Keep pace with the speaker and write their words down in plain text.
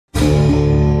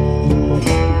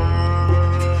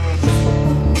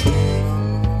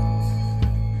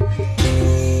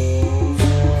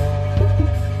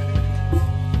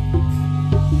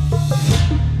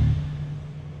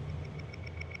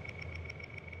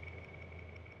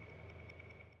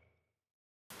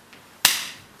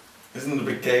Isn't it a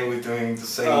bit gay we're doing the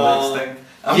same legs thing?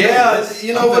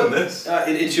 You know what?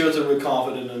 It shows that we're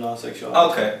confident in our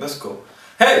sexuality. Okay, that's cool.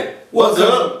 Hey,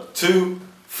 welcome to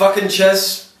Fucking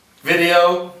Chess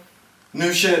video,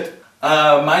 new shit.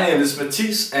 My name is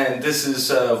Matisse and this is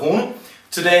Rune.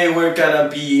 Today we're gonna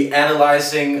be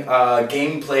analyzing a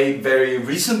game played very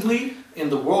recently. In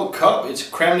the World Cup, it's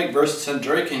Kramnik versus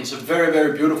Andreikin. It's a very,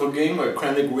 very beautiful game where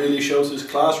Kramnik really shows his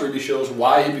class, really shows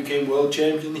why he became world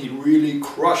champion. He really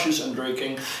crushes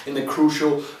Andreikin in the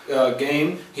crucial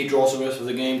game. He draws the rest of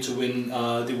the game to win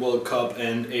the World Cup,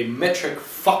 and a metric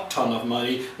fuck ton of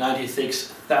money,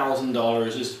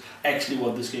 $96,000, is actually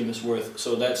what this game is worth.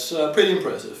 So that's pretty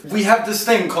impressive. We have this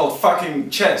thing called Fucking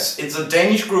Chess. It's a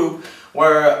Danish group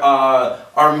where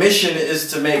our mission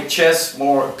is to make chess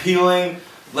more appealing,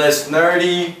 less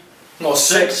nerdy, more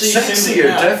sexier,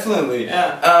 yeah. Definitely,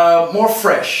 yeah. More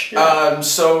fresh. Yeah.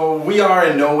 So we are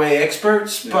in no way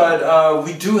experts, yeah. But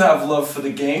we do have love for the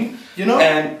game. You know,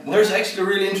 and there's actually a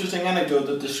really interesting anecdote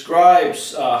that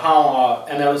describes how our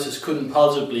analysis couldn't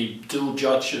possibly do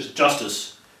justice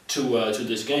to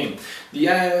this game. The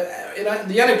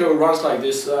anecdote runs like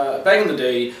this. Back in the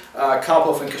day,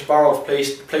 Karpov and Kasparov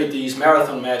played these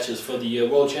marathon matches for the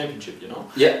World Championship, you know?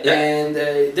 Yeah, yeah. And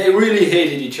they really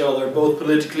hated each other, both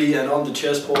politically and on the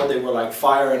chessboard. They were like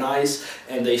fire and ice,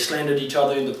 and they slandered each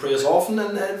other in the press often.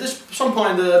 And at some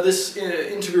point, this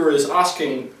interviewer is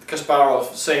asking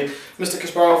Kasparov, saying, "Mr.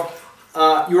 Kasparov,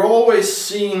 you're always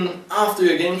seen after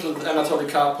your games with Anatoly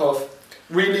Karpov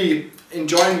really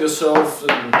enjoying yourself."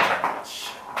 And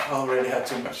I already had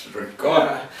too much to drink. Go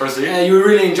on, proceed. You're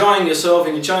really enjoying yourself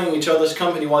and enjoying each other's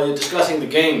company while you're discussing the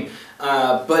game,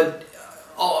 but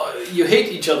you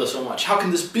hate each other so much. How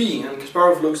can this be? And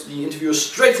Kasparov looks the interviewer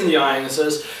straight in the eye and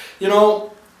says, "You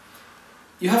know,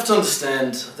 you have to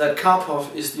understand that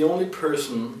Karpov is the only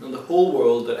person in the whole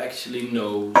world that actually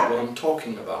knows what I'm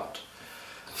talking about."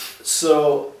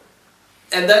 So.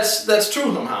 And that's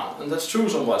true somehow, and that's true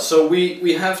somewhat. So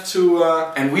we have to...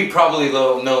 and we probably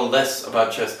know less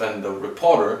about chess than the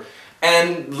reporter,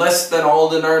 and less than all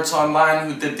the nerds online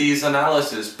who did these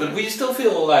analyses, but we still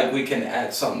feel like we can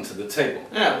add something to the table.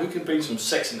 Yeah, we can bring some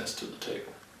sexiness to the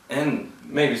table. And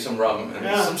maybe some rum,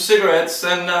 and some cigarettes,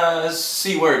 and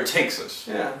see where it takes us.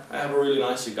 Yeah, I have a really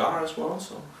nice cigar as well,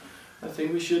 so I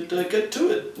think we should get to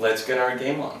it. Let's get our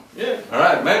game on. Yeah.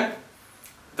 Alright, man.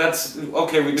 That's...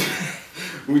 okay,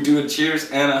 we do a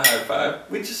cheers and a high five.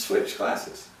 We just switch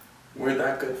glasses. We're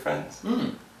that good friends.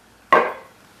 Mm.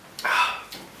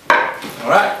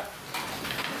 Alright.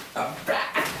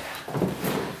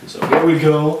 So here we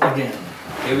go again.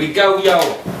 Here we go, yo.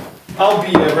 I'll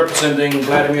be representing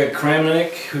Vladimir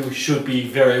Kramnik, who should be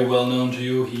very well known to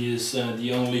you. He is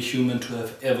the only human to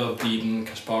have ever beaten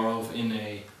Kasparov in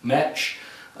a match.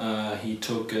 He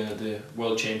took the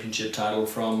World Championship title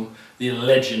from the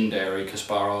legendary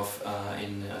Kasparov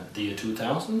in the year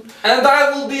 2000. And I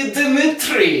will be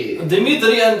Dmitry!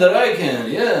 Dmitry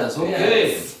Andreikin, yes,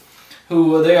 okay. Yes.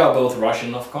 Who, they are both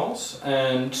Russian, of course,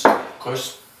 and of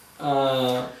course.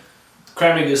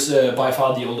 Kramnik is by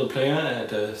far the older player at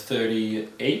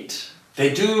 38. They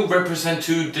do represent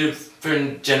two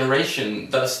different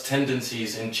thus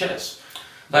tendencies in chess.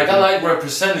 Like, I like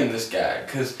representing this guy,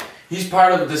 because he's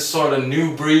part of this sort of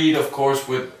new breed, of course,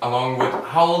 along with...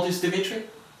 How old is Dmitry?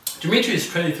 Dmitry is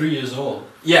 23 years old.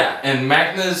 Yeah, and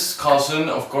Magnus Carlsen,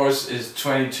 of course, is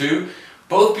 22.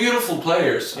 Both beautiful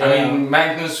players. Yeah. I mean,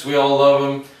 Magnus, we all love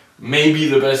him. Maybe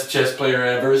the best chess player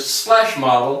ever, /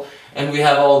 model. And we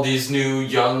have all these new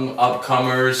young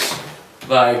upcomers,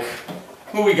 like...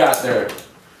 Who we got there?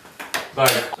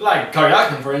 Like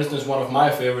Karyakin, for instance, one of my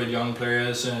favorite young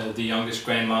players, the youngest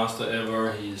grandmaster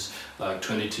ever. He's like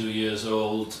 22 years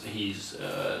old. He's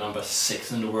number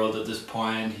 6 in the world at this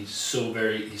point. He's so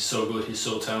good. He's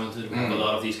so talented. We have a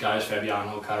lot of these guys: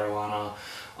 Fabiano Caruana.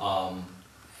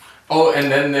 Oh,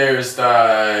 and then there's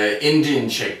the Indian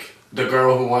chick, the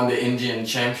girl who won the Indian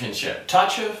championship.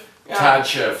 Tachev. Yeah.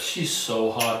 Tachev. She's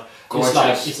so hot.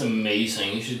 Gorgeous. It's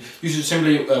amazing. You should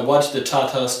simply watch the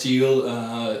Tata Steel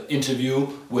interview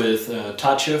with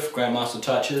Tachev, Grandmaster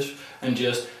Tachev, and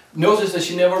just notice that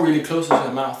she never really closes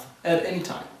her mouth at any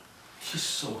time. She's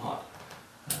so hot.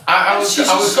 She's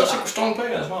such a strong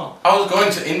player as well. I was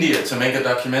going to India to make a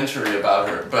documentary about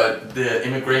her, but the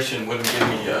immigration wouldn't give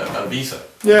me a visa.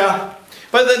 Yeah,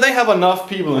 but they have enough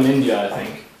people in India, I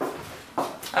think.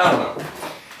 I don't know.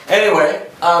 Anyway,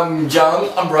 I'm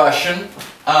young, I'm Russian.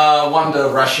 Won the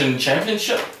Russian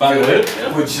championship, by the way,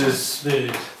 which is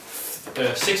the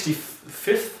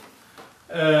 65th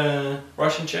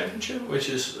Russian championship, which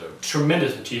is a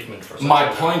tremendous achievement for. My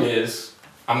point is,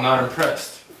 I'm not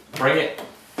impressed. Bring it.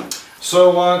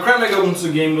 So Kramnik opens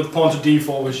the game with pawn to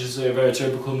d4, which is a very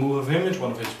typical move of him. It's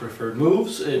one of his preferred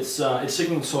moves. It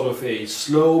signals sort of a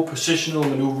slow, positional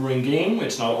maneuvering game.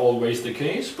 It's not always the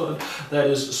case, but that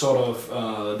is sort of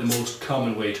the most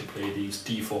common way to play these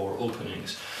d4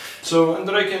 openings. So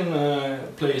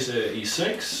Andreikin plays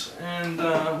e6, and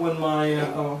when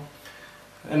my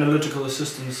analytical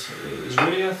assistance is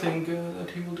ready, I think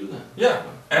that he will do that. Yeah,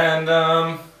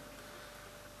 and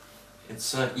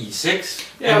it's e6.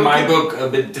 Yeah, in my book, a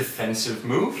bit defensive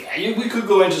move. Yeah, we could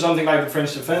go into something like the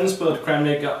French defense, but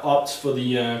Kramnik opts for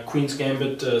the Queen's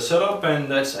Gambit setup,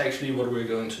 and that's actually what we're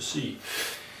going to see.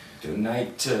 Do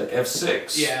knight to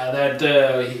f6. Yeah, that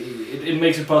it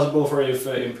makes it possible for if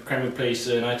Kramnik plays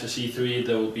knight to c3,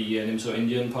 there will be an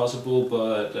Imso-Indian possible,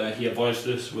 but he avoids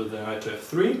this with knight to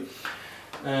f3.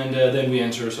 And then we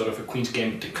enter sort of a Queen's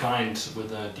Gambit declined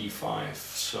with d5.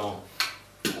 So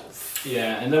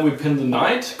yeah, and then we pin the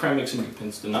knight. Kramnik simply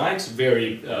pins the knight. It's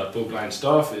very book line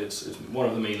stuff. It's one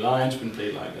of the main lines. Been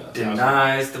played like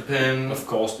denies the pin. Of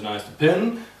course, denies the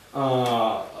pin.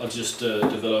 I'll just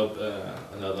develop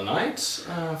another knight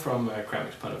from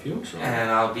Kramnik's point of view. So. And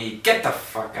I'll be get the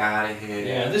fuck out of here.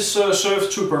 Yeah, this serves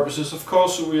two purposes. Of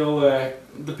course, we'll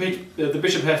the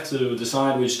bishop has to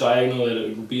decide which diagonal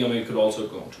it will be. I mean, it could also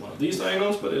go to one of these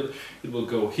diagonals, but it will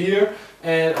go here.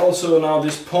 And also now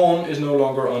this pawn is no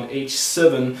longer on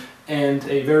h7, and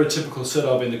a very typical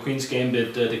setup in the Queen's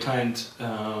Gambit declined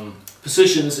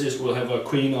positions is we'll have a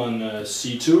queen on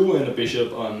c2 and a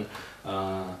bishop on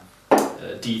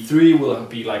d3 will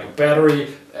be like a battery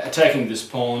attacking this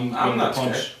pawn. I'm not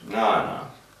scared. No.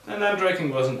 And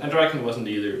Andreikin wasn't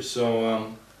either.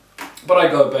 So, but I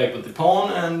got back with the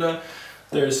pawn, and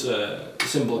there's a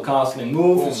simple castling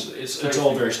move. It's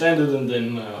all very standard, and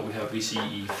then we see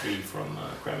e3 from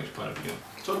Kramnik's point of view.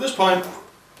 So at this point,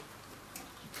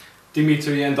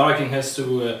 Dmitry Andreikin has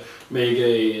to make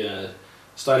a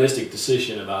stylistic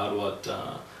decision about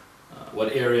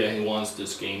what area he wants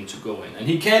this game to go in, and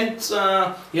he can't.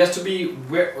 He has to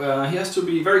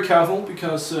be very careful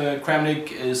because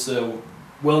Kramnik is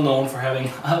well known for having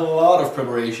a lot of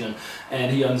preparation,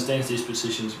 and he understands these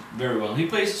positions very well. He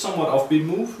plays a somewhat offbeat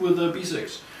move with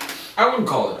b6. I wouldn't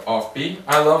call it offbeat.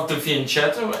 I love the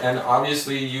fianchetto, and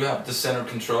obviously you have the center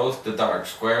control of the dark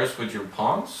squares with your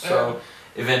pawns. So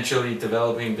eventually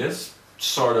developing this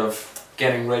sort of.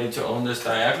 Getting ready to own this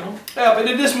diagonal? Yeah, but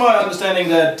it is my understanding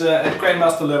that at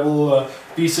Grandmaster level,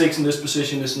 b6 in this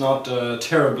position is not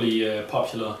terribly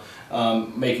popular,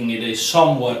 making it a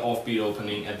somewhat offbeat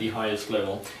opening at the highest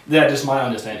level. That is my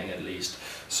understanding at least.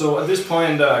 So at this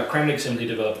point, Kramnik simply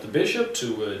developed the bishop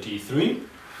to d3.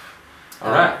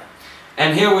 Alright.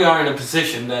 And here we are in a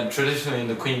position that traditionally in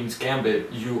the Queen's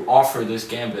Gambit, you offer this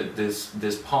gambit,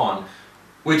 this pawn,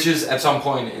 which is at some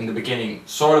point in the beginning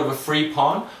sort of a free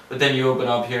pawn, but then you open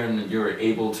up here and you're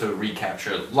able to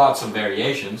recapture lots of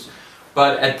variations.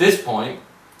 But at this point,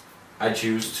 I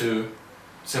choose to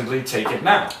simply take it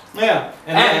now. Yeah,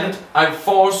 and I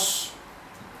force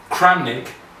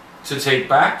Kramnik to take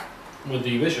back. With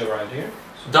the bishop right here.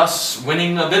 Thus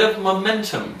winning a bit of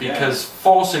momentum, because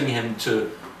forcing him to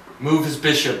move his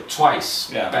bishop twice,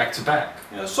 back to back.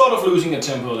 Yeah, sort of losing a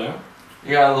tempo there.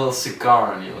 You got a little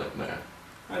cigar on your lip there.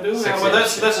 I do, yeah, well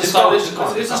that's a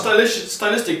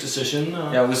stylistic decision.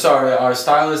 Yeah, we're sorry, our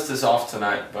stylist is off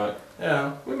tonight, but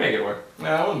yeah, we make it work.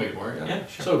 Yeah, we'll make it work. Yeah,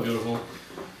 sure. So beautiful.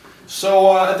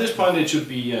 So at this point it should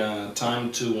be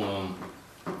time to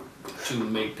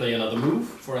play another move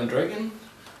for Andreikin.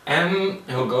 And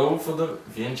he'll go for the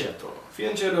fianchetto.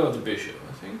 Fianchetto of the bishop,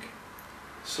 I think.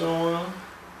 So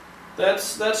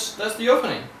that's the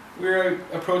opening. We're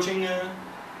approaching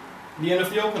the end of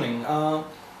the opening.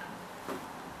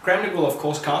 Kramnik will of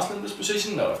course castle in this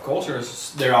position. No, of course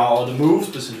there are other moves.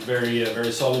 This is a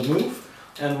very solid move,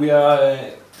 and we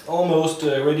are almost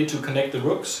ready to connect the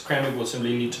rooks. Kramnik will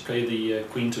simply need to play the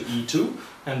queen to e2,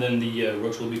 and then the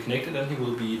rooks will be connected, and he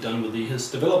will be done with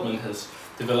his development. Has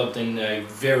developed in a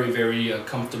very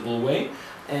comfortable way,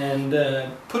 and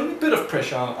putting a bit of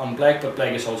pressure on black, but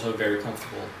black is also very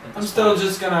comfortable. I'm still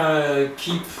just gonna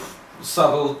keep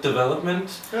subtle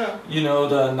development. Yeah. You know,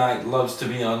 the knight loves to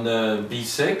be on the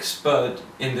b6, but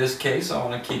in this case I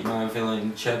want to keep my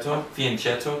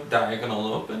fianchetto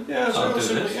diagonal open. Yeah, so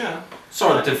simply, yeah.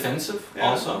 Sort of defensive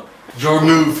also. Your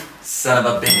move, son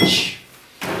of a bitch.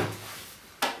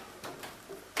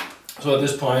 So at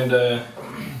this point,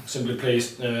 simply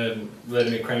placed,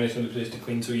 Vladimir Kramnik simply placed the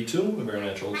queen to e2, a very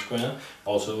natural square,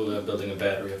 also building a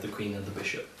battery of the queen and the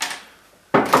bishop.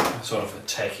 Sort of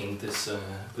attacking this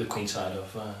the queen side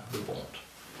of the board.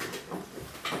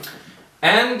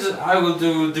 And I will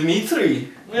do Dmitri.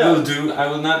 Yeah. I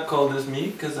will not call this me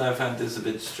because I find this a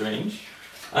bit strange.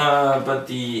 But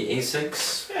the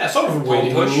a6. Yeah, sort of a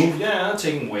waiting push. move. Yeah,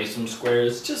 taking away some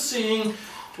squares, just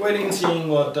waiting and seeing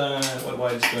what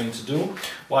white is going to do.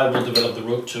 White will develop the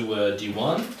rook to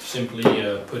d1, simply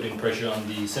putting pressure on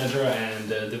the center and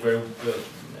the very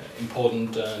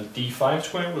important d5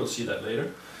 square. We'll see that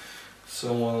later.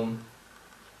 So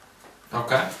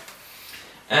Okay.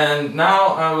 And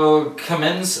now I will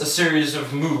commence a series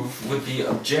of moves with the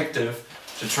objective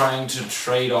to trying to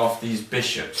trade off these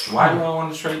bishops. Why do I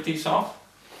want to trade these off?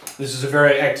 this is a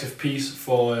very active piece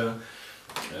for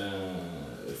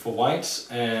whites,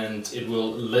 and it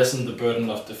will lessen the burden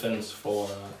of defense for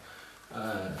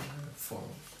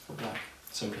black,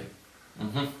 simply.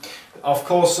 Mm-hmm. Of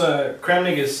course,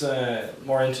 Kramnik is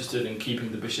more interested in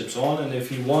keeping the bishops on, and if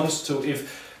he wants to,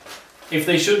 if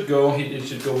they should go, it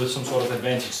should go with some sort of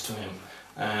advantage to him.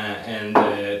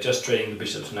 Just trading the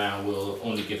bishops now will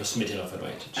only give a smidgen of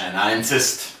advantage. And I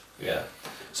insist. Yeah.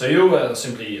 So you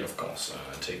simply, of course,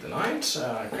 take the knight.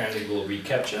 Kramnik will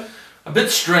recapture. A bit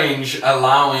strange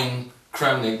allowing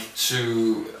Kramnik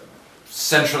to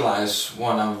centralize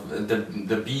one of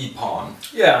the B pawn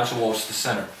towards the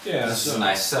center. Yeah, this is a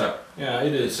nice setup. Yeah,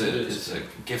 it is. It's a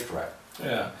gift wrap.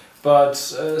 Yeah, but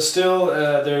still,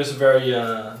 there is a very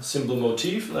simple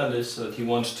motif. That is that he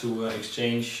wants to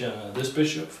exchange this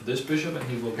bishop for this bishop, and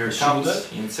he will pursue that.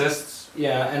 He insists.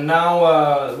 Yeah, and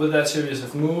now with that series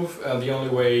of moves, the only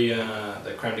way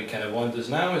that Kramnik can avoid this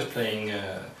now is playing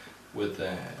with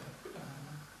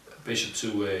bishop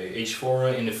to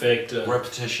h4, in effect.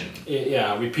 Repetition.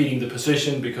 Yeah, repeating the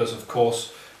position, because of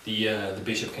course the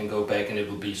bishop can go back and it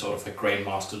will be sort of a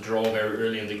grandmaster draw very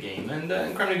early in the game. And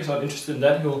Kramnik is not interested in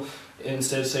that. He'll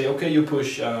instead say, okay, you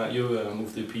push, you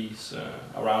move the piece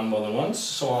around more than once,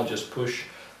 so I'll just push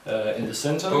in the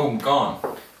center. Boom, gone.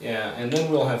 Yeah, and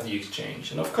then we'll have the exchange.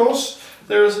 And of course,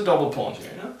 there is a double pawn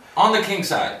here. Yeah? On the king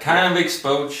side, kind of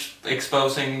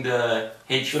exposing the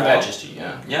h The file. majesty,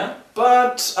 yeah. Yeah?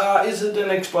 But is it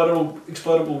an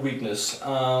exploitable weakness?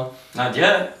 Not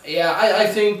yet. Yeah, I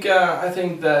think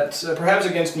that perhaps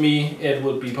against me it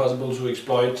would be possible to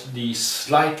exploit the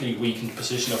slightly weakened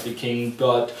position of the king,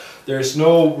 but there's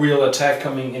no real attack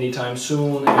coming anytime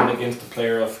soon, and against the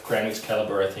player of Kramnik's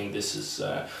caliber, I think this is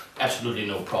absolutely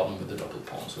no problem with the double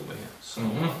pawns over here. So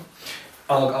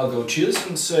I'll go cheers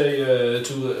and say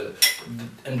to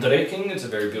Andreikin, it's a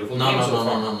very beautiful game so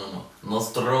far. No.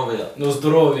 Nostrovia.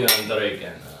 Nostrovia,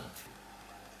 Andreikin.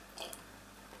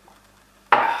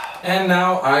 And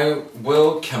now I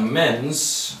will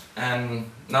commence, and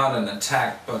not an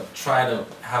attack, but try to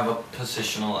have a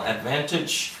positional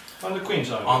advantage On the queen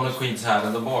side. on the queen side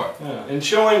of the board. Yeah, and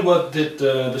showing what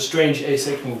the strange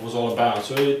a6 move was all about.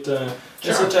 So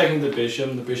it's attacking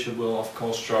the bishop will of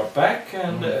course drop back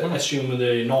and assume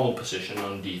the normal position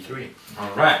on d3.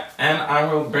 Alright, and I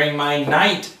will bring my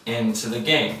knight into the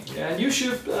game. Yeah, and you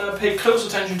should pay close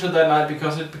attention to that knight,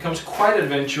 because it becomes quite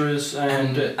adventurous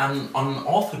and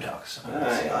unorthodox.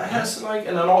 it has like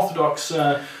an unorthodox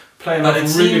plan But of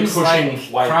it really seems pushing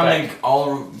like white Kramnik back.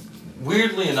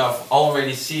 weirdly enough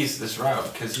already sees this route,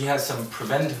 because he has some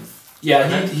preventive.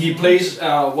 Yeah, he plays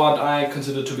what I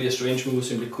consider to be a strange move,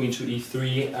 simply queen to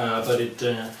e3, but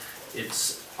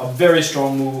it's a very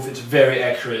strong move, it's very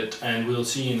accurate, and we'll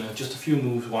see in just a few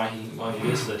moves why he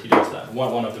is that he does that.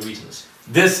 One of the reasons.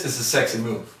 This is a sexy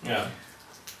move. Yeah.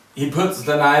 He puts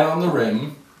the knight on the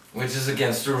rim, which is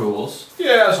against the rules.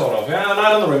 Yeah, sort of. Yeah,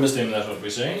 knight on the rim is dim, that's what we're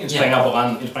saying. It's springer på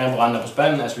randen på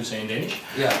spanden, as we say in Danish.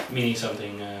 Yeah. Meaning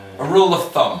something... a rule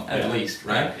of thumb, at least,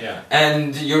 right? Yeah.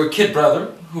 And your kid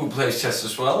brother, who plays chess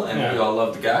as well, and we all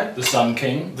love the guy. The Sun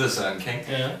King. The Sun King.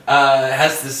 Yeah.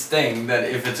 Has this thing that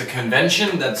if it's a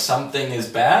convention that something is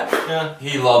bad,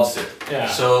 he loves it. Yeah.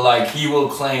 So like he will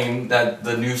claim that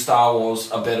the new Star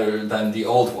Wars are better than the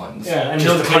old ones. Yeah, and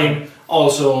he'll claim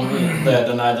also that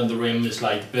the Knight on the Rim is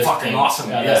like the best fucking thing. awesome.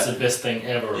 Yeah, that's the best thing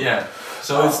ever. Yeah.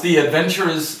 So it's the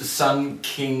adventurous Sun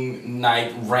King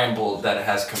Knight ramble that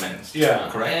has commenced.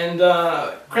 Yeah, correct. And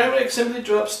Kramnik simply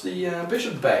drops the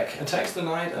bishop back, attacks the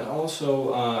knight, and also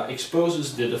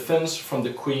exposes the defense from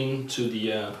the queen to the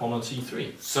pawn on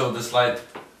c3. So the slight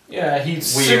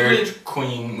he's weird simply,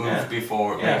 queen move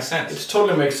before makes sense. It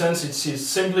totally makes sense. He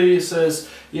simply says,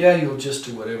 yeah, you'll just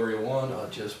do whatever you want,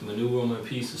 I'll just maneuver my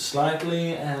pieces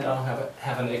slightly, and I'll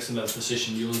have an excellent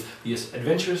position. You'll be as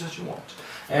adventurous as you want.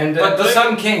 And, but the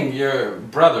Sun King, your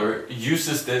brother,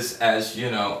 uses this as, you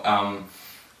know,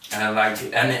 like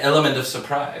an element of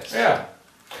surprise. Yeah.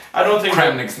 I don't think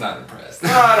Kramnik's not impressed. No,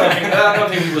 I don't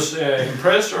think he was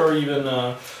impressed or even.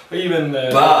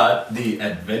 But the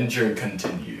adventure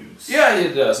continues. Yeah,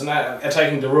 he does, and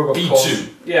attacking the rook, of B2. course.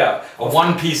 Yeah. A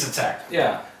one-piece attack.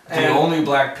 Yeah. The only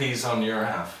black piece on your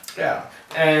half. Yeah.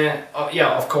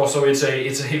 Yeah, of course. So it's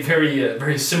a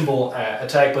very simple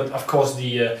attack, but of course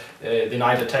the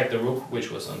knight attacked the rook,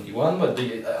 which was on d1. But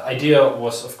the idea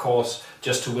was, of course,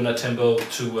 just to win a tempo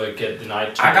to get the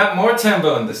knight. I got more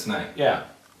tempo in this knight. Yeah.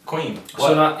 Queen.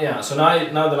 What? So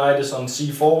now the knight is on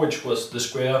c4, which was the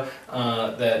square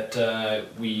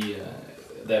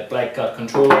that black got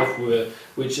control of,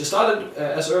 which started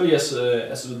as early as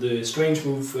the strange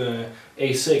move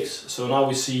a6. So now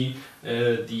we see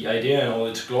the idea in all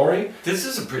its glory. This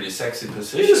is a pretty sexy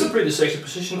position. It is a pretty sexy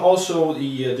position. Also,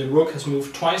 the rook has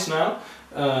moved twice now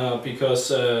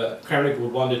because Kramnik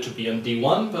would want it to be on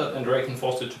d1, but Andreikin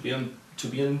forced it to be on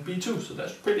b2. So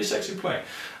that's a pretty sexy play.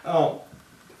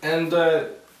 And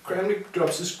Kramnik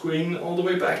drops his queen all the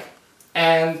way back,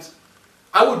 and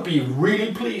I would be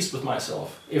really pleased with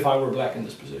myself if I were black in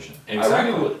this position.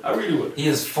 Exactly. I really would. He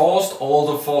has forced all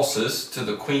the forces to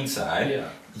the queen side,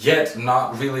 yet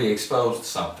not really exposed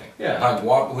something. Yeah. Like,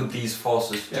 what would these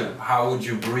forces do? How would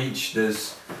you breach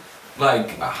this,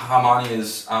 like,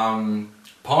 harmonious pawn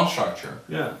structure?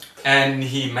 Yeah. And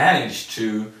he managed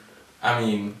to, I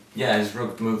mean, yeah, his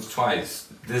rook moved twice.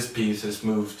 This piece has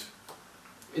moved.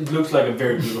 It looks like a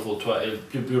very beautiful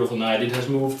knight. It has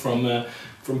moved from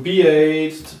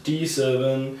b8 to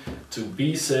d7 to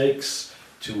b6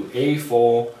 to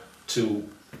a4 to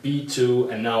b2,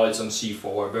 and now it's on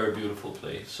c4. A very beautiful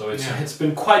play. So it's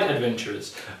been quite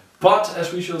adventurous. But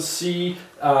as we shall see,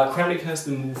 Kramnik has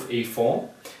the move a4,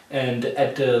 and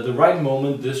at the right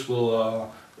moment, this will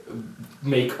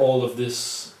make all of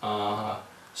this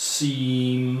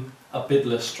seem a bit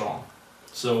less strong.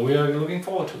 So we are looking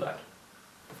forward to that.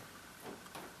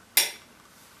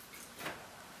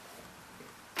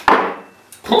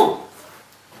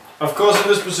 Of course, in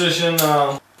this position,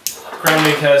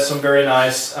 Kramnik has some very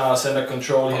nice center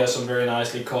control. He has some very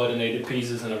nicely coordinated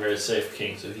pieces and a very safe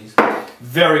king, so he's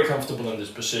very comfortable in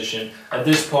this position. At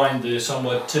this point, the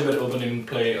somewhat timid opening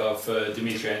play of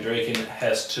Dmitry Andreikin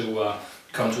has to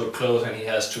come to a close, and he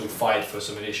has to fight for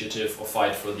some initiative or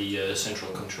fight for the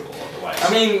central control otherwise. I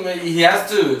mean, he has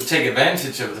to take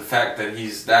advantage of the fact that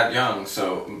he's that young,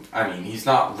 so, I mean, he's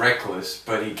not reckless,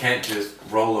 but he can't just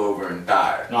roll over and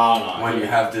die. No. When you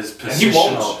have this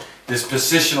positional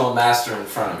master in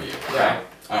front of you, right?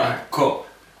 Alright, cool.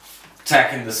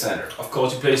 Attacking the center. Of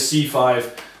course, he plays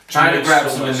c5. Trying to grab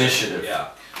some initiative. Yeah.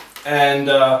 And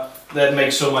that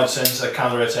makes so much sense,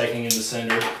 counter-attacking in the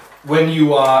center. When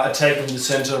you are attacking the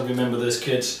center, remember this,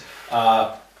 kids,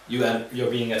 you're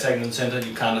being attacked in the center,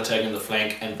 you can't attack in the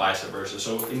flank, and vice versa.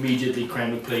 So immediately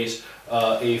Kramnik plays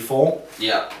a4.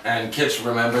 Yeah, and kids,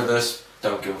 remember this,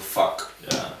 don't give a fuck.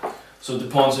 Yeah. So the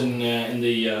pawns in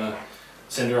the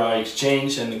center are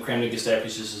exchanged, and the Kramnik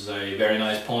establishes a very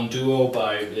nice pawn duo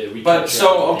by recapturing. But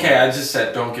so, okay, I just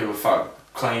said don't give a fuck,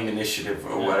 claim initiative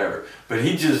or whatever. But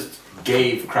he just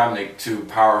gave Kramnik two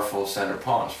powerful center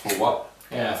pawns. For what?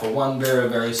 Yeah, for one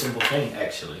very simple thing,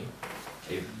 actually.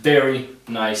 A very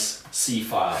nice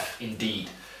c-file, indeed.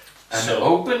 An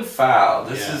open file.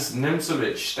 This is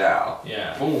Nimzovich style.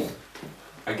 Yeah. Boom.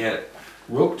 I get it.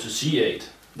 Rook to c8.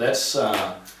 That's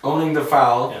owning the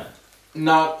file. Yeah.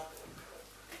 Not,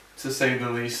 to say the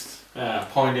least, Yeah.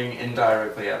 pointing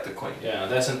indirectly at the queen. Yeah,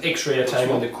 that's an X-ray attack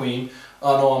on the queen.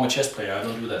 Oh no, I'm a chess player. I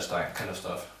don't do that kind of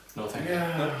stuff. No thank you.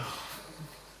 Yeah.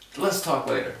 Let's talk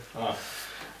later.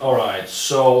 All right.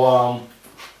 So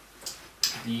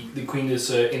the queen is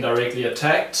indirectly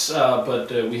attacked,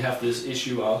 but we have this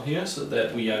issue out here, so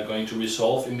that we are going to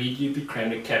resolve immediately.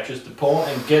 Kramnik captures the pawn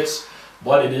and gets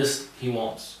what it is he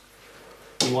wants.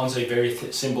 He wants a very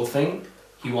simple thing.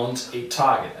 He wants a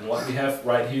target, and what we have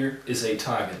right here is a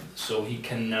target. So he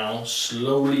can now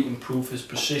slowly improve his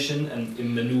position and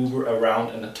maneuver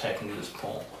around and attacking this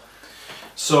pawn.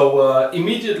 So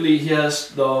immediately he has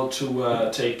though to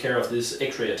take care of this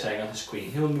X-ray attack on his queen.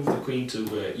 He'll move the queen to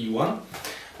e1.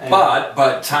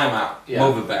 But time out. Yeah.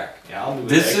 Move it back. Yeah, I'll move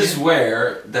This it back is here.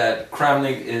 where that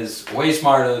Kramnik is way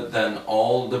smarter than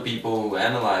all the people who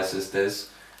analyzes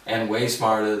this, and way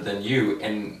smarter than you,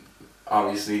 and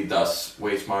obviously thus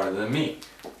way smarter than me.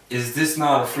 Is this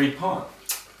not a free pawn?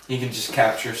 He can just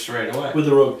capture straight away. With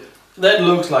the rook. That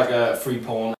looks like a free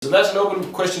pawn. So that's an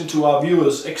open question to our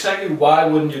viewers. Exactly why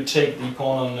wouldn't you take the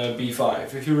pawn on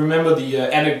b5? If you remember the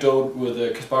anecdote with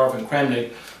Kasparov and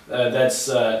Kramnik,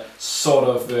 that's sort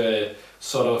of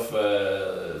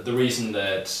the reason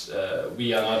that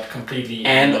we are not completely...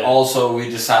 And also we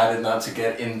decided not to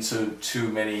get into too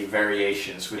many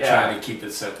variations. We're trying to keep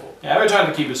it simple. Yeah, we're trying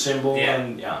to keep it simple. Yeah.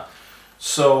 And yeah.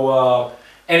 So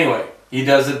anyway, He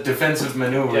does a defensive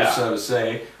maneuver, Yeah. so to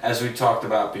say, as we talked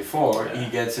about before. Yeah. He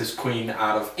gets his queen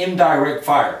out of indirect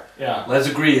fire. Yeah. Let's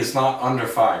agree, it's not under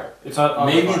fire. It's not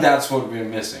under Maybe fire. that's what we're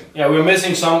missing. Yeah, we're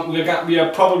missing some. We are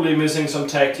probably missing some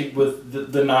tactic with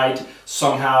the knight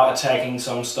somehow attacking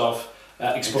some stuff,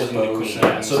 exposing the queen.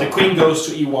 Yeah. So the queen goes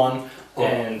to e1,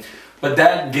 and but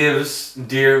that gives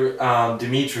dear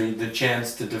Dmitry the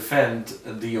chance to defend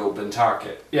the open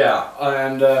target. yeah,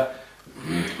 and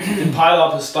the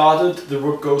pile-up has started. The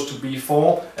rook goes to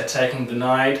b4, attacking the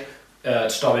knight,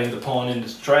 stopping the pawn in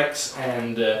its tracks,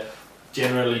 and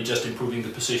generally just improving the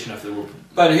position of the rook.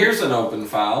 But here's an open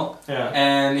file, Yeah,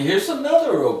 and here's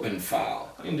another open file.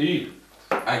 indeed.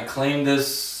 I claim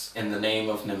this in the name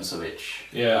of Nimzovich.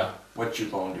 Yeah. What you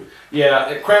gonna do?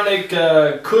 Yeah, Kramnik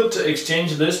could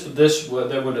exchange this, but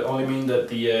that would only mean that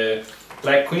the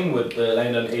black queen would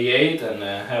land on a8 and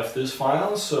have this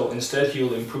file. So instead,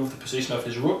 he'll improve the position of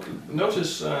his rook.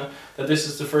 Notice that this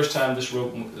is the first time this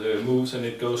rook moves, and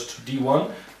it goes to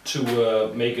d1 to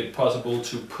make it possible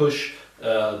to push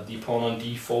the pawn on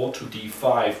d4 to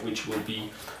d5, which will be.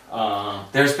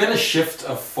 There's been a shift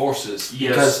of forces. Yes,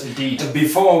 Because indeed.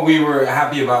 before we were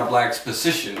happy about black's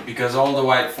position because all the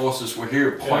white forces were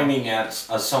here pointing at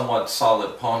a somewhat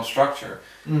solid pawn structure.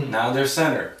 Now they're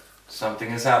centered. Something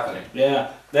is happening. Yeah,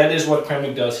 that is what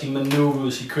Kramnik does. He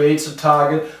maneuvers, he creates a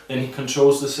target, then he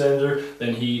controls the center,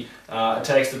 then he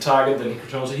attacks the target, then he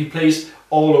controls it. He plays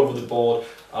all over the board.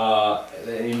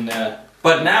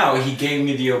 But now he gave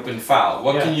me the open file.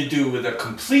 What Yeah. can you do with a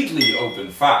completely open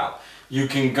file? You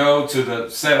can go to the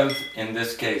 7th, in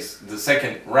this case, the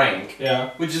 2nd rank,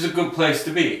 Yeah. which is a good place to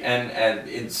be, and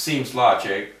it seems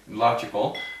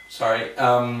logical. Sorry,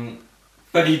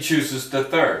 but he chooses the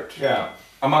 3rd. Yeah.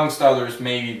 Amongst others,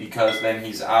 maybe because then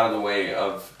he's out of the way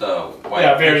of the white.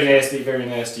 Yeah, very picture. nasty, very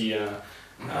nasty.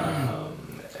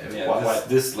 Yeah,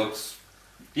 this looks.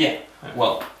 Yeah.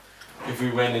 Well, if we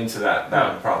went into that,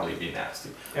 that would probably be nasty.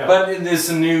 Yeah. But it is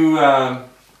a new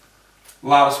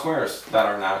lot of squares that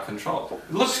are now controlled.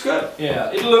 It looks good.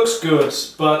 Yeah, it looks good,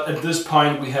 but at this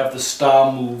point we have the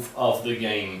star move of the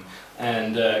game.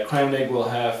 And Kramnik will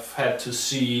have had to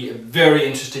see a very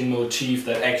interesting motif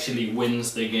that actually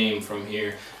wins the game from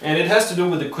here. And it has to do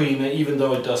with the queen, even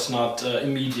though it does not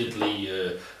immediately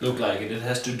look like it. It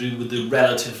has to do with the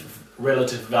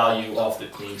relative value of the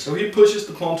queen. So he pushes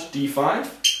the pawn to d5.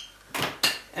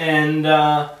 And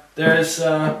there is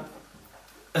a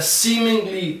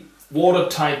seemingly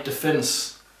watertight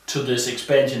defense to this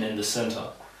expansion in the center.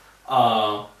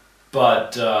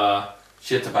 But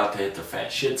Shit's about to hit the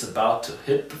fan. shit's about to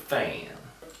hit the fan.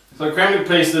 So Kramnik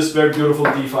plays this very beautiful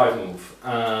d5 move.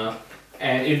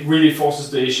 And it really forces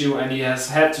the issue, and he has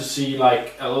had to see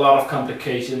like a lot of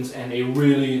complications and a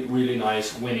really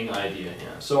nice winning idea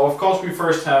here. So of course we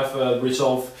first have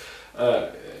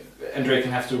Andreikin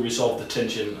have to resolve the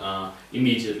tension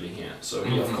immediately here. So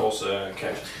he of course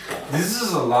captures the pawn. This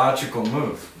is a logical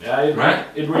move. Yeah, Right?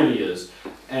 it really is.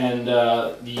 And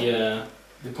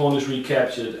the pawn is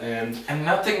recaptured, And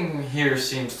nothing here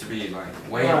seems to be like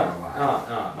way out of line.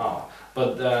 no.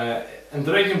 But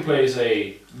Andreikin plays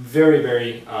a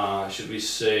very should we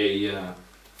say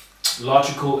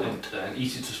logical and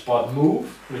easy to spot move,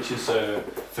 which is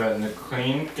Threaten the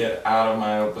queen, get out of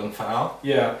my open file.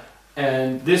 yeah.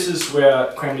 And this is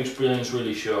where Kramnik's brilliance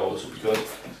really shows, because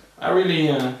I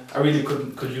really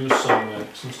could use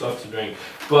some stuff to drink.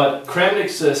 But Kramnik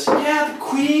says, yeah, the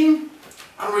queen.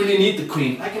 I don't really need the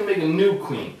queen. I can make a new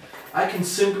queen. I can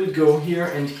simply go here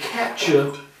and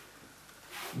capture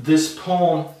this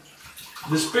pawn,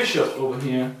 this bishop over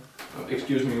here. Oh,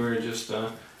 excuse me, we're just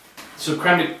so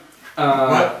Kramnik.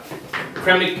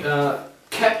 Kramnik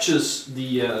captures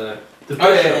the bishop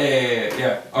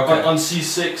Okay. on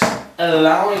c6,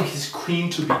 allowing his queen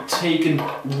to be taken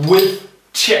with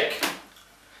check.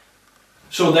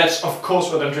 So that's of course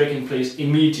what Andreikin plays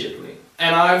immediately.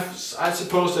 And I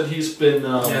suppose that he's been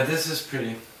yeah, this is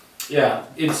pretty. yeah,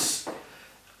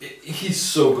 he's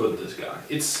so good, this guy.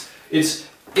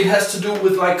 It has to do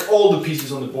with like all the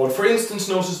pieces on the board. For instance,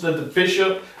 notice that the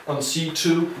bishop on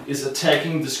c2 is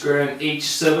attacking the square on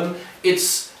h7.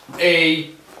 It's a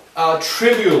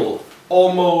trivial,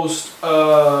 almost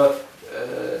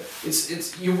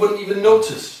it's you wouldn't even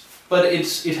notice, but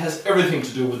it has everything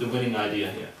to do with the winning idea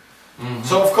here.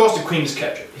 So of course the queen is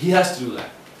captured. He has to do that.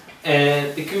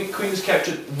 And the queen is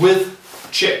captured with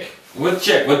check. With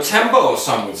check, with tempo,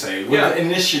 some would say, with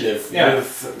initiative, with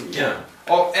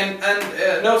Oh, and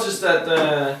notice that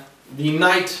the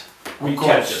knight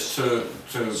recaptures. To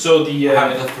So the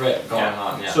have the threat going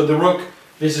on. Yeah. So the rook.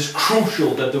 This is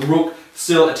crucial that the rook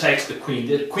still attacks the queen.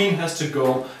 The queen has to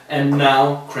go, and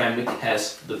now Kramnik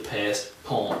has the passed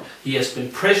pawn. He has been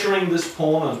pressuring this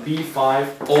pawn on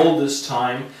b5 all this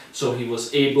time, so he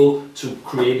was able to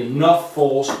create enough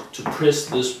force to press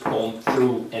this pawn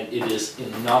through, and it is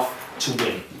enough to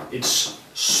win. It's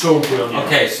so brilliant.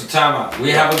 Okay, so time out.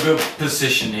 We have a good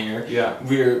position here. Yeah.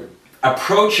 We're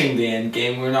approaching the end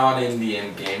game. We're not in the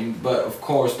end game, but of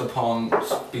course the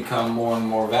pawns become more and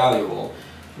more valuable.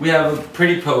 We have a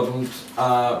pretty potent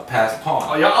passed pawn.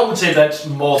 Oh, yeah, I would say that's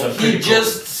more than pretty He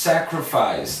just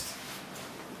sacrificed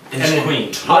his an queen.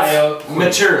 entire queen.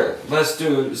 Material. Let's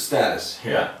do status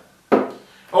here. Yeah.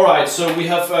 Alright, so we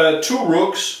have 2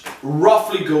 rooks,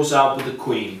 roughly goes out with the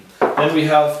queen. Then we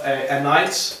have a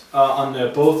knight on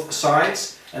both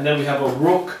sides, and then we have a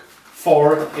rook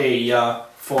for a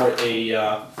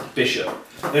bishop.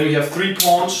 Then we have 3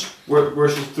 pawns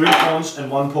versus 3 pawns, and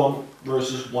 1 pawn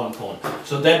versus 1 pawn.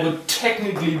 So that would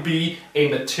technically be a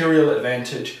material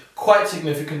advantage, quite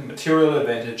significant material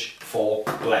advantage for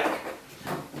black.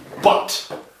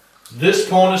 But this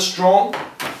pawn is strong,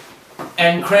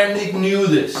 and Kramnik knew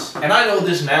this. And I know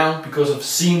this now because I've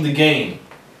seen the game.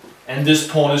 And this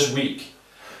pawn is weak.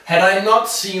 Had I not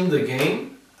seen the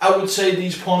game, I would say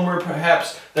these pawns were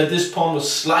perhaps that this pawn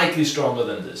was slightly stronger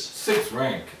than this. 6th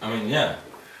rank. I mean, yeah.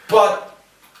 But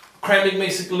Kramnik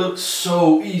makes it look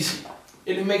so easy.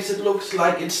 It makes it look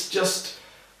like it's just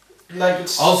like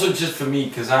it's also just for me,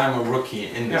 because I'm a rookie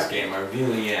in this game. I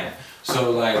really am.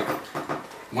 So like,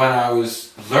 when I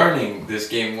was learning this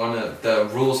game, one of the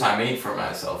rules I made for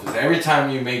myself is every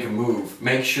time you make a move,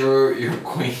 make sure your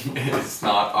queen is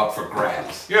not up for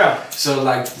grabs. Yeah. So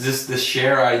like the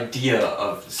sheer idea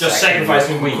of just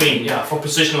sacrificing the queen, yeah, for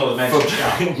positional advantage.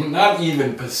 For, not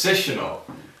even positional,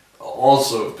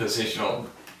 also positional,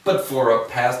 but for a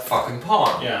passed fucking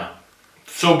pawn. Yeah.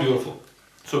 So beautiful.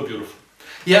 So beautiful.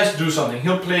 He has to do something.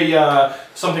 He'll play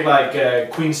something like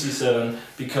Queen C7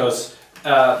 because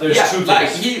there's 2 like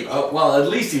things. well, at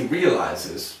least he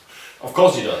realizes. Of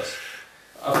course he does.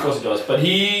 Of course he does. But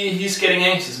he's getting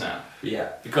anxious now.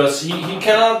 Yeah. Because he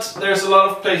cannot. There's a lot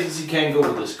of places he can't go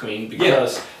with this queen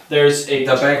because there's a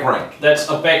the back rank. That's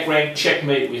a back rank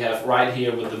checkmate we have right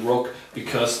here with the rook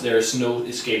because there's no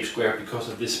escape square because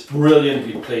of this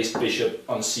brilliantly placed bishop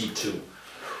on c2.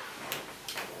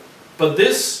 But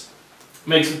this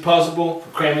makes it possible for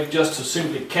Kramnik just to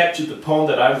simply capture the pawn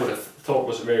that I would have thought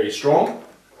was very strong.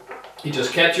 He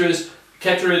just captures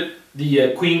it.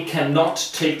 The queen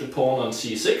cannot take the pawn on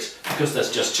c6 because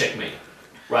that's just checkmate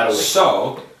right away.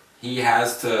 So he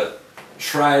has to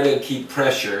try to keep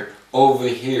pressure over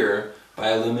here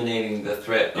by eliminating the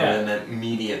threat of an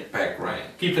immediate back rank.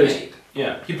 He plays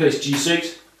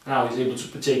g6. Now he's able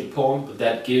to take the pawn, but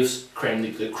that gives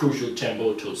Kramnik the crucial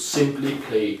tempo to simply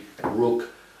play rook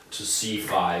to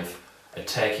c5,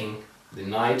 attacking the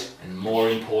knight, and more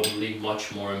importantly,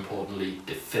 much more importantly,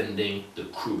 defending the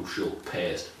crucial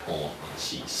passed pawn on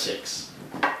c6.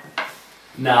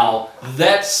 Now,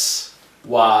 that's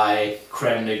why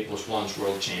Kramnik was once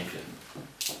world champion.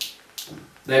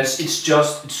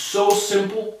 It's so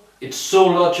simple, it's so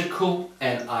logical,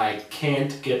 and I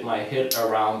can't get my head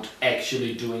around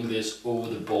actually doing this over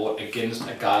the board against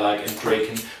a guy like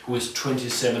Andreikin, who is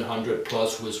 2700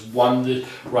 plus, who has won the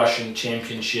Russian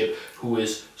championship, who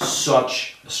is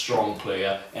such a strong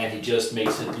player, and he just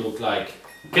makes it look like,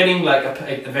 getting like an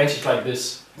advantage like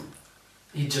this,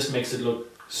 he just makes it look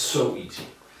so easy.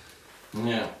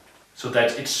 Yeah. So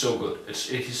that it's so good, it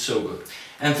is so good.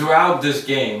 And throughout this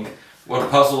game,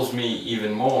 what puzzles me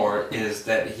even more is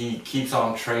that he keeps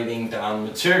on trading down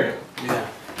material. Yeah.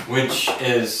 Which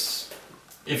is,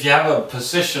 if you have a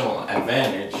positional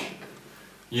advantage,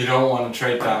 you don't want to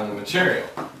trade down the material.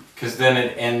 Because then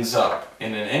it ends up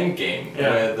in an endgame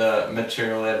where the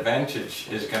material advantage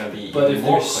is going to be even more clear. But if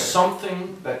there's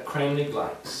something that Kramnik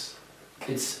likes,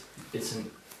 it's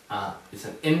an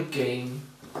endgame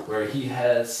where he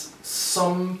has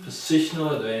some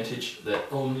positional advantage that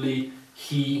only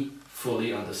he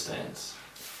fully understands.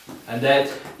 And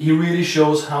that he really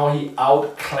shows how he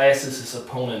outclasses his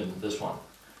opponent in this one.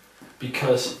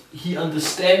 Because he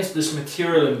understands this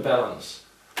material imbalance.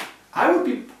 I would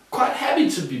be quite happy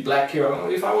to be black here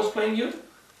if I was playing you.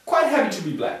 Quite happy to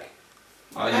be black.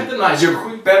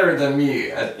 You're better than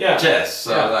me at chess,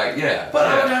 so But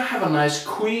I would have a nice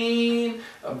queen,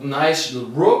 a nice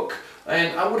rook,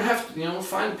 and I would have to,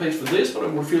 find a place for this, but I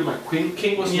would feel my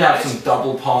king was nice. Some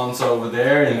double pawns over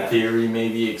there, in theory,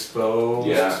 maybe exposed.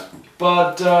 Yeah.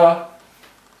 But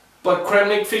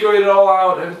Kramnik figured it all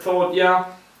out and thought,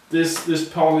 this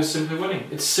pawn is simply winning.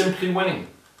 It's simply winning.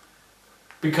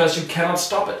 Because you cannot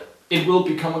stop it. it will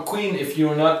become a queen if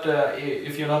you're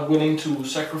not willing to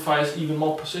sacrifice even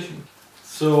more position.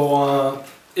 So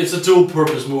it's a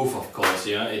dual-purpose move, of course.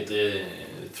 Yeah, it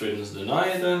threatens the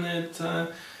knight and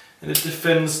it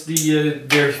defends the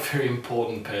very, very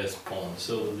important passed pawn.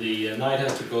 So the knight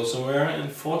has to go somewhere,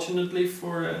 and fortunately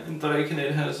for Andreikin,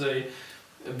 it has a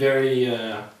very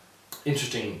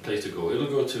interesting place to go.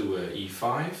 It'll go to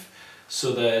e5,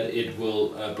 so that it will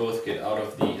both get out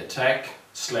of the attack,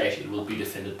 / it will be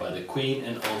defended by the queen,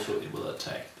 and also it will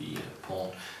attack the pawn.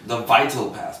 The vital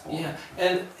pass pawn. Yeah,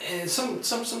 and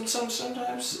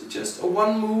sometimes just a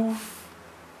one move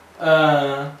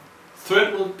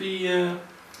threat will be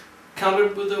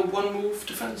countered with a one move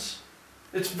defense.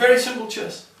 It's very simple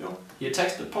chess. You know, he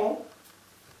attacks the pawn,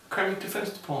 Kramnik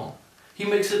defends the pawn. He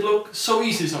makes it look so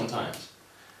easy sometimes.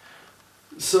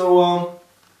 So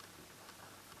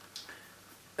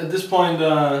at this point,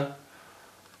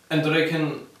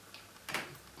 Andreikin,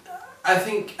 I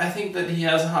think that he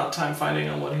has a hard time finding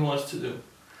out what he wants to do.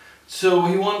 So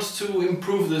he wants to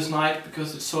improve this knight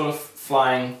because it's sort of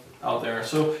flying out there.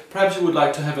 So perhaps he would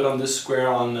like to have it on this square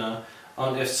on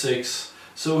f6.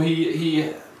 So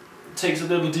he takes a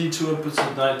little detour, puts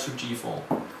the knight to g4.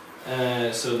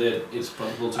 So that it's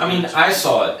possible to... I mean, I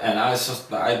saw it and I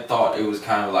thought it was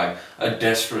kind of like a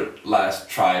desperate last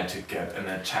try to get an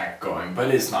attack going, but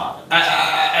it's not. Who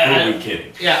are we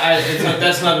kidding? Yeah,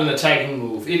 that's not an attacking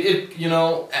move. You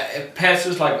know,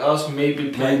 passers like us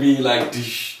maybe like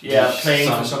playing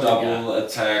for some double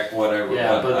attack, whatever.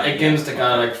 Yeah, but against a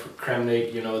guy like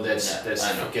Kramnik, you know, that's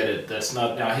forget it. That's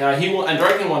not now.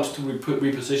 Andreikin wants to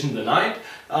reposition the knight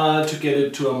to get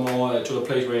it to a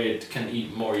place where it can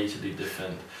more easily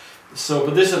defend. So,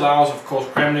 but this allows, of course,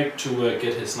 Kramnik to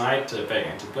get his knight back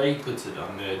into play. He puts it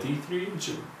on d3, which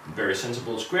is a very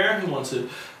sensible square. He wants it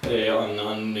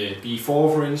on b4,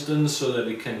 for instance, so that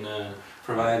it can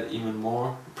provide even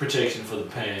more protection for the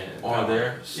pawn. Or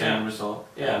there, same result.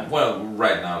 Yeah. Well,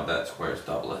 right now that square is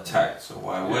double attacked, so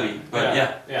why would he? But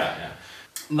yeah.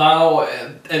 Now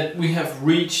we have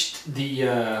reached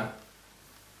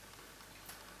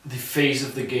the phase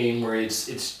of the game where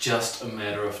it's just a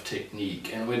matter of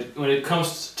technique. And when it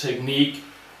comes to technique,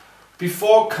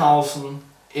 before Carlsen,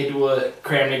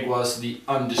 Kramnik was the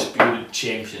undisputed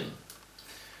champion.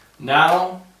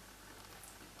 Now,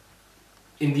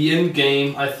 in the end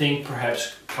game, I think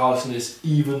perhaps Carlsen is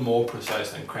even more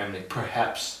precise than Kramnik,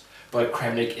 perhaps, but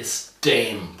Kramnik is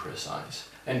damn precise.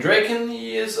 Andreikin,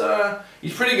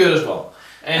 he's pretty good as well.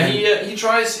 And he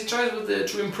tries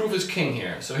to improve his king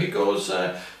here. So he goes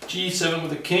g7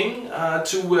 with the king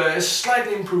to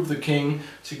slightly improve the king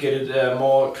to get it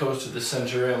more close to the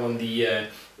center when the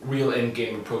real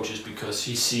endgame approaches, because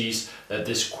he sees that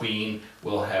this queen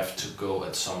will have to go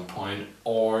at some point,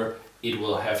 or there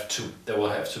will have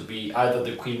to be either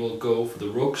the queen will go for the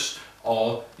rooks,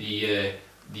 or the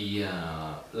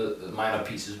minor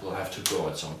pieces will have to go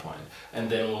at some point, and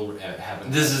then we'll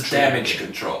have. This is damage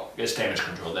control. Yes, damage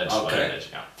control. That's okay. What it is.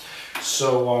 Yeah.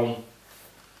 So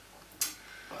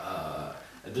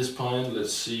at this point,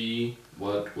 let's see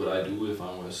what would I do if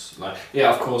I was like.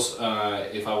 Yeah, of course.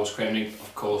 If I was Kramnik,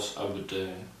 of course I would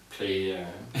play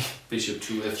bishop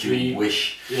to f3. You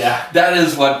wish. Yeah. That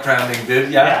is what Kramnik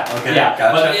did. Yeah. Okay. Yeah.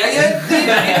 Gotcha. But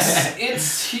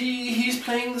he's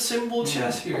playing the simple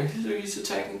chess here. He's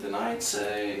attacking the knights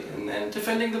and then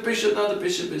defending the bishop. Now the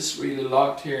bishop is really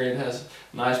locked here. It has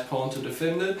a nice pawn to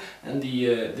defend it, and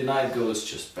the knight goes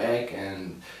just back,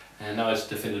 and now it's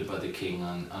defended by the king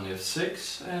on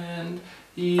f6, and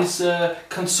he's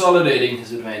consolidating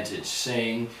his advantage,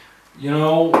 saying, you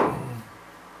know,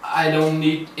 I don't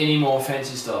need any more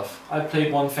fancy stuff. I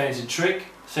played one fancy trick,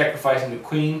 sacrificing the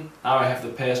queen. Now I have the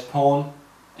passed pawn,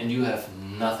 and you have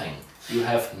nothing. You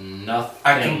have nothing.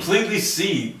 I completely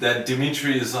see that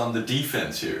Dimitri is on the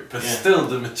defense here, but still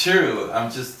the material,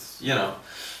 I'm just, you know,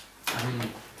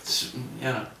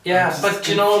 yeah, but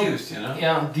you know,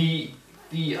 yeah,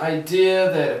 the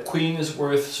idea that a queen is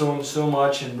worth so and so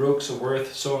much and rooks are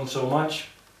worth so and so much,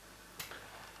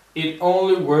 it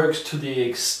only works to the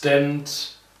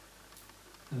extent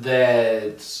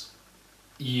that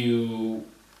you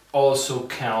also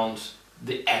count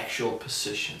the actual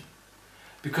position.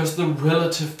 Because the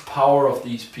relative power of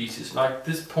these pieces, like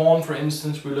this pawn for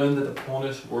instance, we learned that the pawn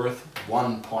is worth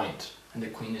 1 point and the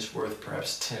queen is worth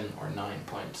perhaps 10 or 9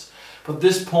 points. But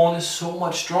this pawn is so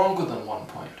much stronger than 1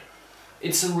 point.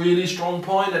 It's a really strong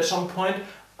point. At some point,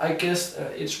 I guess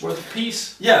it's worth a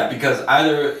piece. Yeah, because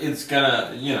either it's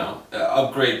gonna, you know,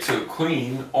 upgrade to a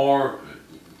queen, or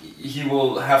he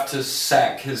will have to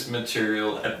sack his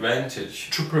material advantage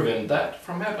to prevent that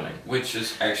from happening. Which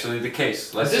is actually the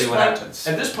case. Let's see what happens.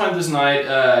 At this point, this knight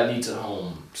needs a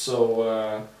home.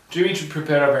 So Dimitri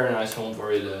prepared a very nice home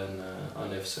for it on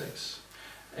f6.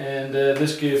 And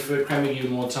this gives Kramnik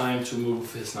even more time to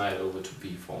move his knight over to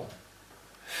b4.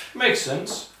 Makes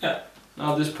sense. Yeah.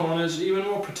 Now this pawn is even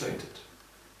more protected.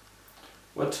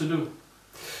 What to do?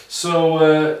 So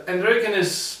Andreikin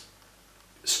is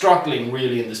struggling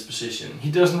really in this position.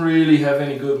 He doesn't really have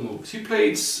any good moves. He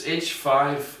played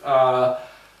h5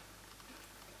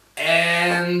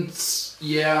 and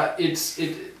yeah,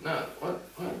 what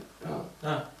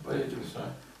are you doing?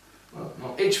 Sorry. Well,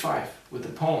 no, h5 with the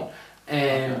pawn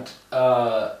and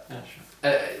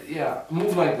yeah,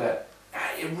 move like that.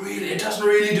 It doesn't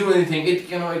really do anything.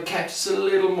 It catches a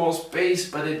little more space,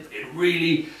 but it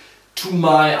really, to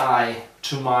my eye,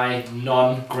 to my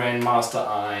non-grandmaster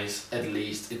eyes at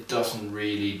least, it doesn't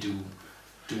really do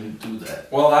that.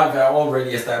 Well, I've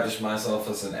already established myself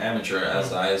as an amateur,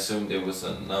 as I assumed it was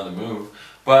another move.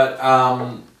 But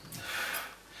I'm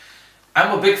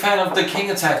a big fan of the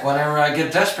king attack whenever I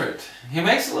get desperate. He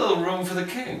makes a little room for the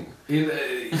king.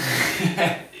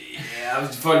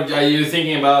 Are you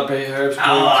thinking about Herb's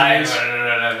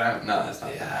no, it's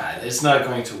not. Yeah, it's not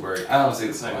going to work. I don't see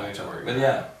it's not going to work. But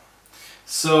yeah.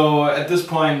 So at this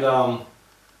point,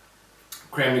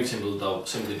 Kramnik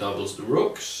simply doubles the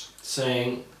rooks,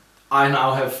 saying, "I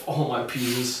now have all my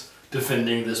pieces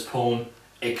defending this pawn.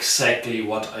 Exactly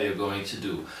what are you going to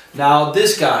do?" Now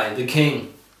this guy, the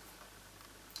king,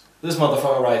 this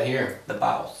motherfucker right here, The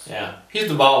boss. yeah, he's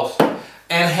the boss.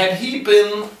 And had he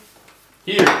been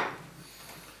here,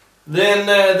 then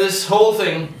this whole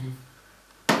thing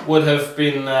would have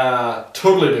been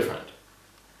totally different.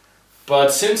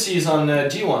 But since he's on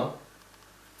g1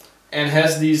 and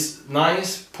has these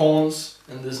nice pawns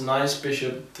and this nice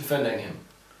bishop defending him,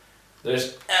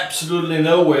 there's absolutely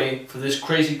no way for this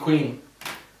crazy queen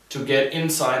to get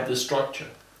inside the structure.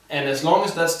 And as long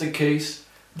as that's the case,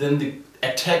 then the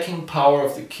attacking power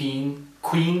of the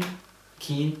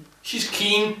she's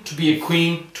keen to be a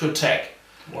queen to attack.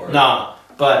 Word. Nah,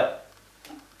 but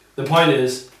the point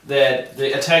is that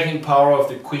the attacking power of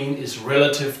the queen is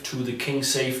relative to the king's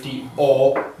safety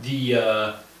or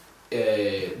the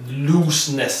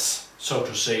looseness, so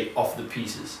to say, of the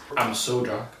pieces. I'm so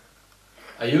drunk.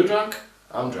 Are you drunk?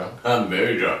 I'm drunk. I'm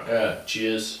very drunk. Yeah,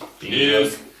 cheers.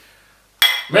 Cheers. Drunk.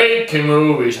 Making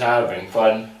movies, having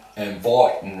fun. And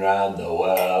walking around the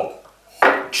world.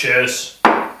 Cheers.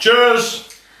 Cheers.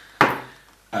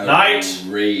 Knight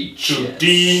to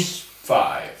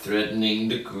d5. Threatening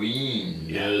the queen.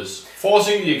 Yes.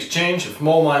 Forcing the exchange of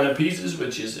more minor pieces,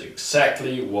 which is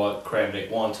exactly what Kramnik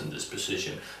wants in this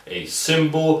position. A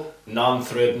simple,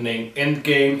 non-threatening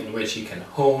endgame in which he can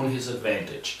hone his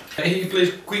advantage. He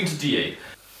plays queen to d8.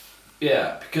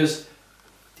 Yeah, because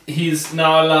he's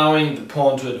now allowing the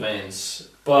pawn to advance.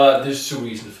 But there's two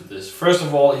reasons for this. First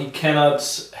of all, he cannot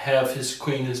have his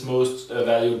queen, his most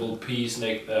valuable piece,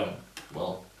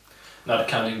 well, not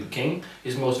counting the king,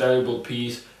 his most valuable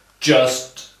piece,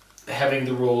 just having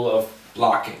the role of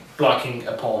blocking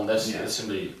a pawn. That's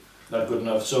simply not good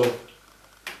enough. So,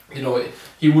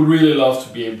 he would really love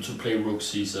to be able to play rook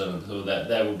c7, so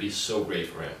that would be so great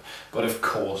for him. But of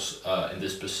course, in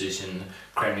this position,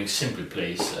 Kramnik simply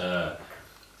plays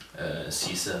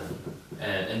c7,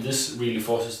 and this really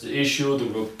forces the issue. The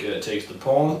rook takes the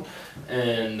pawn,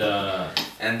 and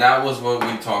that was what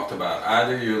we talked about.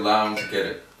 Either you allow him to get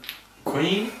a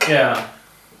queen,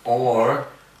 or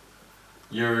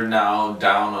you're now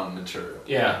down on material,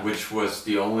 which was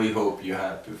the only hope you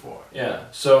had before.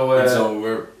 So it's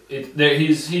over.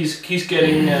 He's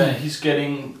getting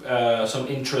some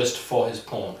interest for his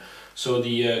pawn. So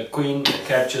the queen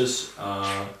captures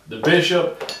the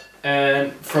bishop.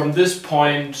 And from this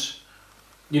point,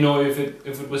 if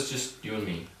it was just you and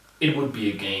me, it would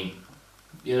be a game.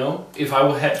 If I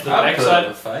would have the backside,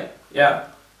 a fight.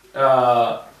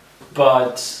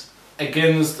 But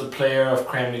against the player of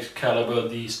Kramnik's caliber,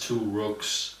 these two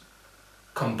rooks,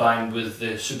 combined with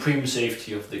the supreme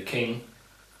safety of the king,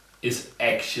 is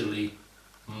actually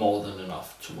more than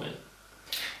enough to win.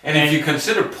 And if you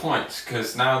consider points,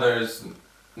 because now there's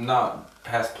not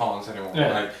past pawns anymore,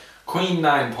 like queen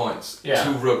 9 points,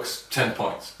 two rooks 10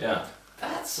 points.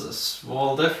 That's a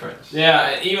small difference.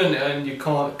 Even and you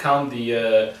can't count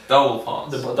the double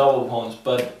pawns. The double pawns,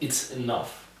 but it's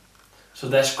enough. So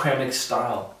that's Kramnik's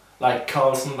style. Like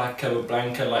Carlsen, like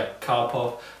Capablanca, like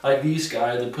Karpov, like these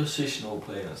guys, the positional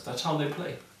players. That's how they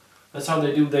play. That's how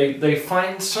they do. They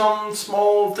find some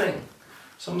small thing,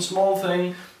 some small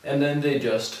thing, and then they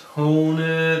just hone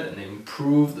it and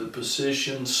improve the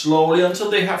position slowly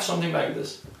until they have something like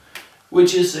this,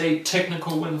 which is a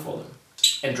technical win for them.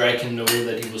 Andreikin knew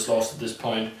that he was lost at this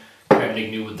point. Kramnik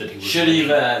knew that he was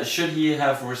should he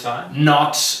have resigned?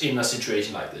 Not in a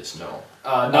situation like this, no.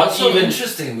 Not Also even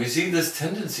interesting, we see this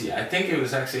tendency. I think it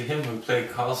was actually him who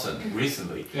played Carlsen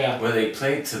recently, where they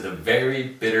played to the very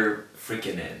bitter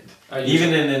freaking end.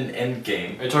 Even in an end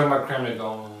game. Are you talking about Kramnik?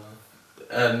 No.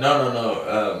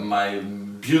 My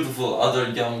beautiful other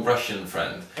young Russian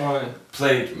friend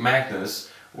played Magnus,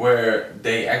 where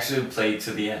they actually played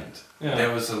to the end. Yeah.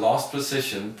 There was a lost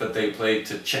position, but they played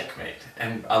to checkmate.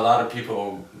 And a lot of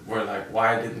people were like,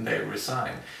 why didn't they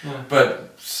resign? Yeah.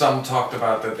 But some talked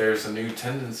about that there's a new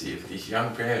tendency of these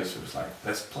young players who was like,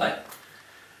 let's play.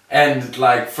 And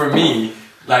like, for me,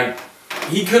 like,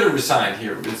 he could have resigned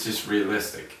here, it's just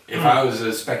realistic. If I was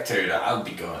a spectator, I would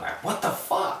be going like, what the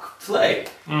fuck? Play.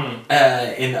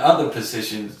 In other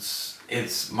positions,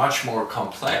 it's much more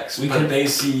complex. But they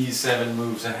see 7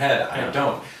 moves ahead, I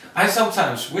don't. I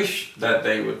sometimes wish that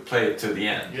they would play it to the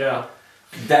end. Yeah.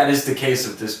 That is the case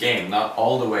of this game, not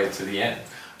all the way to the end.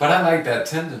 But I like that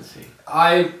tendency.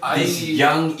 These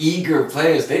young, eager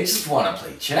players, they just want to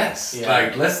play chess. Yeah.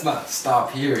 Like, let's not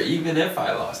stop here, even if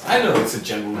I lost. I know it's a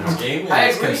gentleman's game, and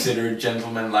it's considered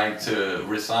gentleman-like to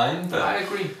resign, but... I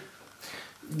agree.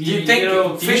 You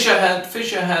think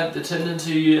Fischer had the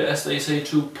tendency, as they say,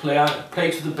 to play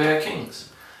to the bare kings.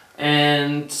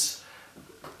 And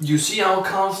you see how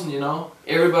Carlsen,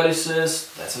 everybody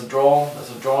says that's a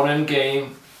drawn-in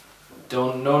game.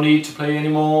 No need to play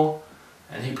anymore.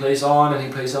 And he plays on and he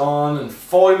plays on, and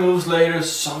 40 moves later,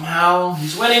 somehow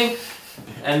he's winning.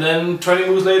 And then 20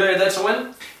 moves later, that's a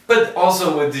win. But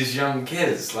also with these young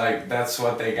kids, like, that's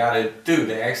what they gotta do.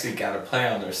 They actually gotta play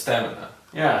on their stamina.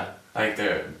 Yeah. Like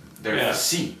their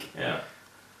physique. Yeah.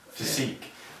 Physique.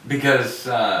 Because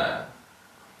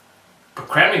but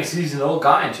Kramnik, he's an old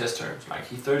guy in chess terms, like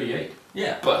he's 38.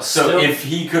 Yeah. But so still, if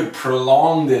he could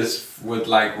prolong this with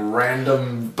like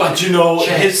random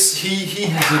he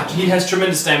has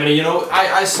tremendous stamina.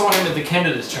 I saw him at the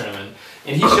candidates tournament,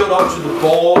 and he showed up to the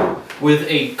ball with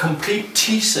a complete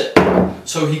tea set,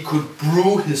 so he could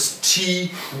brew his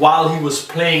tea while he was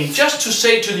playing, just to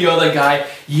say to the other guy,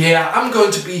 yeah, I'm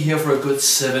going to be here for a good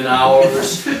 7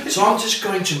 hours, so I'm just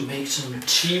going to make some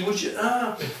tea, would you?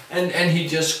 And he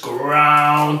just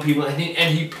ground people, and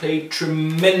he played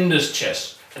tremendous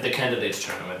chess at the candidates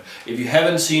tournament. If you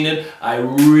haven't seen it, I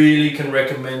really can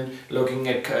recommend looking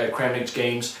at Kramnik's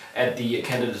games at the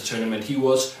candidates tournament. He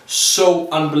was so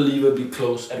unbelievably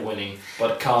close at winning,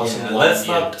 but Carlsen won. Let's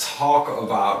not talk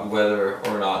about whether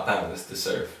or not that was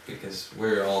deserved, because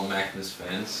we're all Magnus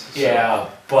fans. So yeah,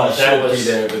 but that was be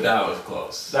there, but that was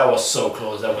close. That was so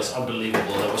close. That was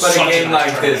unbelievable. That was but such a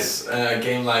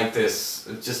game like this,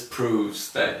 it just proves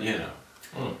that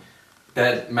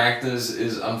that Magnus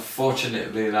is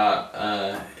unfortunately not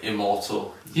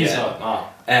immortal. He's not.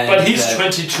 But he's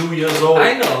 22 years old.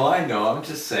 I know. I'm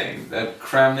just saying that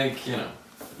Kramnik,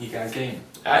 he got game.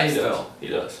 Yeah, he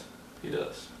does.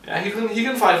 Yeah, he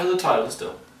can fight for the title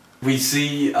still. We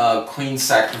see a queen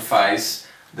sacrifice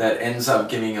that ends up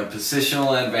giving a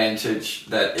positional advantage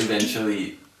that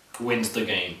eventually wins the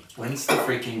game. Wins the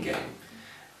freaking game.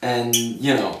 And,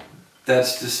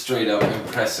 that's just straight up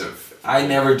impressive. I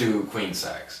never do queen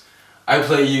sacks. I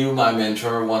play you, my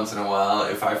mentor, once in a while.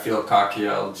 If I feel cocky,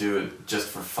 I'll do it just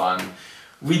for fun.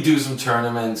 We do some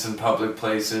tournaments in public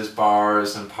places,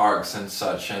 bars and parks and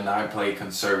such, and I play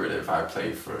conservative. I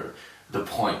play for the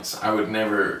points. I would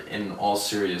never, in all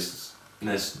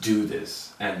seriousness, do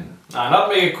this. And not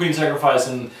make a queen sacrifice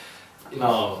in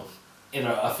an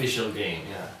official game,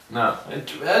 yeah. No.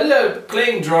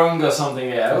 Playing drunk or something,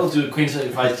 yeah, I will do a queen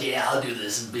sacrifice, yeah, I'll do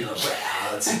this and be like,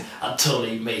 wow, I'll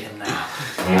totally made him now.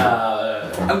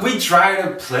 And we try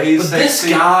to play sexy.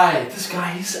 This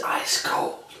guy, he's ice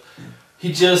cold.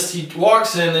 He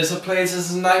walks in, it's a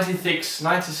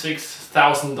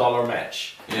 $96,000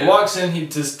 match. Yeah. He walks in, he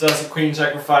just does a queen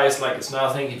sacrifice like it's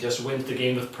nothing, he just wins the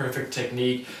game with perfect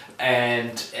technique.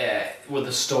 And with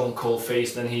a stone cold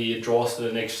face, then he draws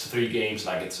the next 3 games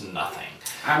like it's nothing.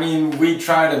 I mean, we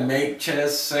try to make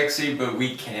chess sexy, but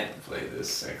we can't play this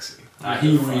sexy.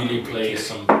 He really plays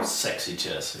some sexy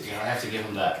chess. I have to give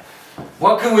him that.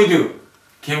 What can we do?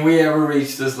 Can we ever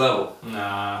reach this level?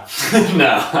 Nah,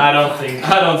 no, I don't think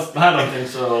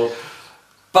so.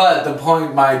 But the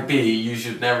point might be, you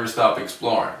should never stop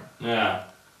exploring. Yeah,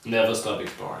 never stop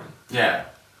exploring. Yeah,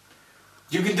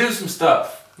 you can do some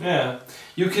stuff. Yeah,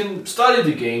 you can study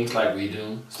the games like we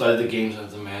do, study the games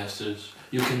of the masters.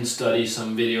 You can study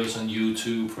some videos on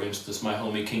YouTube, for instance, my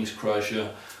homie King's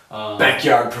Crusher.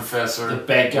 Backyard Professor. The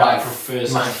Backyard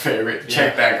Professor. My favorite.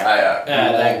 Check that guy out.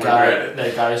 Yeah,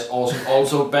 that guy is awesome.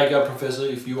 Also, Backyard Professor,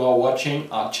 if you are watching,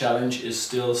 our challenge is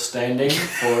still standing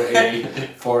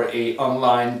for a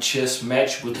online chess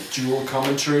match with dual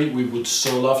commentary. We would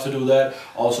so love to do that.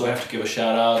 Also, I have to give a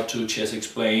shout out to Chess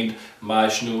Explained,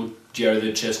 Majnu, Jerry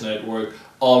the Chess Network,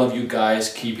 all of you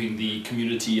guys keeping the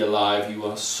community alive. You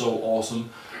are so awesome.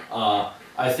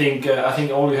 I think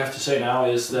all you have to say now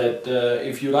is that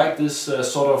if you like this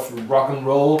sort of rock and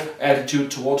roll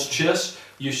attitude towards chess,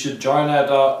 you should join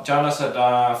us at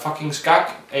Fucking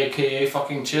Skak, aka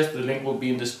Fucking Chess. The link will be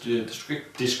in this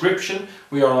description.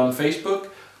 We are on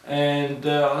Facebook, and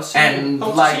at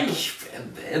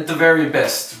the very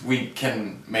best, we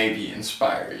can maybe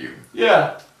inspire you.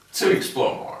 Yeah, to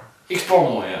explore more. Explore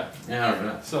more, yeah. Yeah,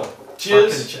 right. So,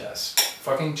 cheers. Fucking chess.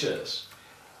 Fucking chess.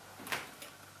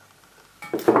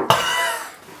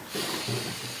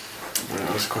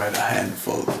 That was quite a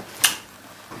handful.